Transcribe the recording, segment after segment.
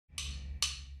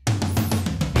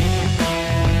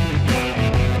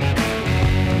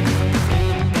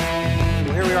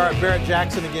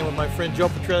Barrett-Jackson again with my friend Joe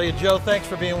Petralia. Joe, thanks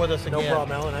for being with us again. No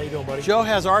problem, Alan. How you doing, buddy? Joe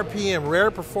has RPM,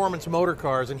 Rare Performance Motor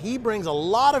Cars, and he brings a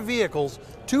lot of vehicles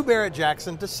to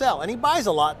Barrett-Jackson to sell, and he buys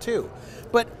a lot too.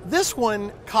 But this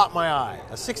one caught my eye,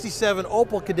 a 67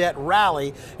 Opal Kadett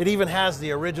Rally. It even has the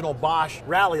original Bosch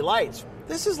rally lights.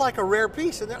 This is like a rare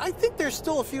piece, and I think there's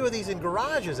still a few of these in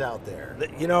garages out there.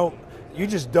 You know, you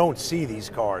just don't see these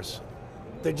cars.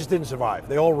 They just didn't survive.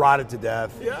 They all rotted to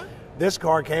death. Yeah. This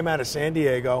car came out of San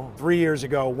Diego 3 years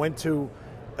ago, went to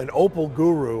an Opal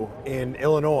guru in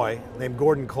Illinois named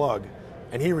Gordon Klug,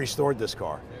 and he restored this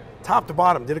car. Top to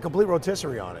bottom, did a complete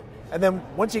rotisserie on it. And then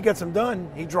once he gets them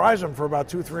done, he drives them for about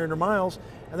 200-300 miles,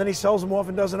 and then he sells them off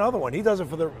and does another one. He does it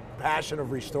for the passion of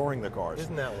restoring the cars.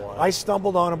 Isn't that wild? I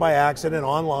stumbled on it by accident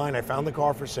online. I found the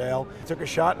car for sale, took a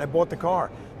shot, and I bought the car.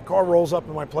 The car rolls up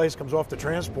in my place, comes off the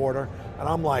transporter, and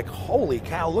I'm like, holy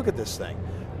cow, look at this thing.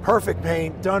 Perfect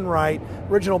paint, done right,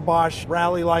 original Bosch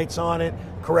rally lights on it,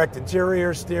 correct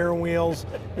interior, steering wheels.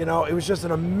 You know, it was just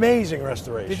an amazing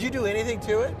restoration. Did you do anything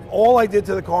to it? All I did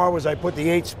to the car was I put the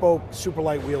 8-spoke super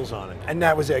light wheels on it, and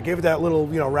that was it. I gave it that little,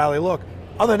 rally look.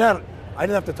 Other than that, I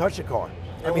didn't have to touch the car.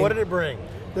 And what did it bring?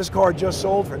 This car just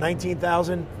sold for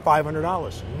 $19,500.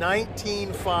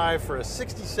 $19,500 for a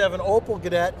 67 Opal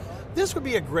Kadett. This would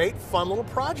be a great, fun little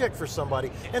project for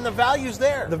somebody, and the value's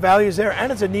there. The value's there,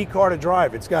 and it's a neat car to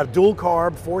drive. It's got a dual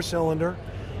carb, 4-cylinder,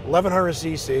 1100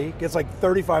 cc, gets like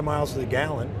 35 miles to the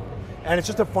gallon, and it's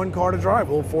just a fun car to drive.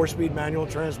 A little 4-speed manual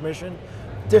transmission,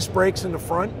 disc brakes in the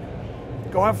front.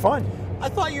 Go have fun. I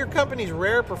thought your company's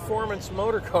Rare Performance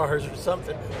Motor Cars or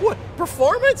something. What,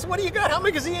 performance? What do you got? How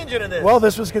big is the engine in this? Well,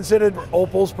 this was considered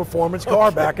Opal's performance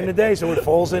car back in the day, so it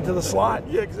falls into the slot.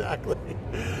 Yeah, exactly.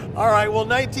 All right, well,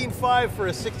 $19,500 for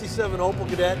a 67 Opal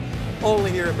Kadett,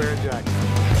 only here at Barrett-Jackson.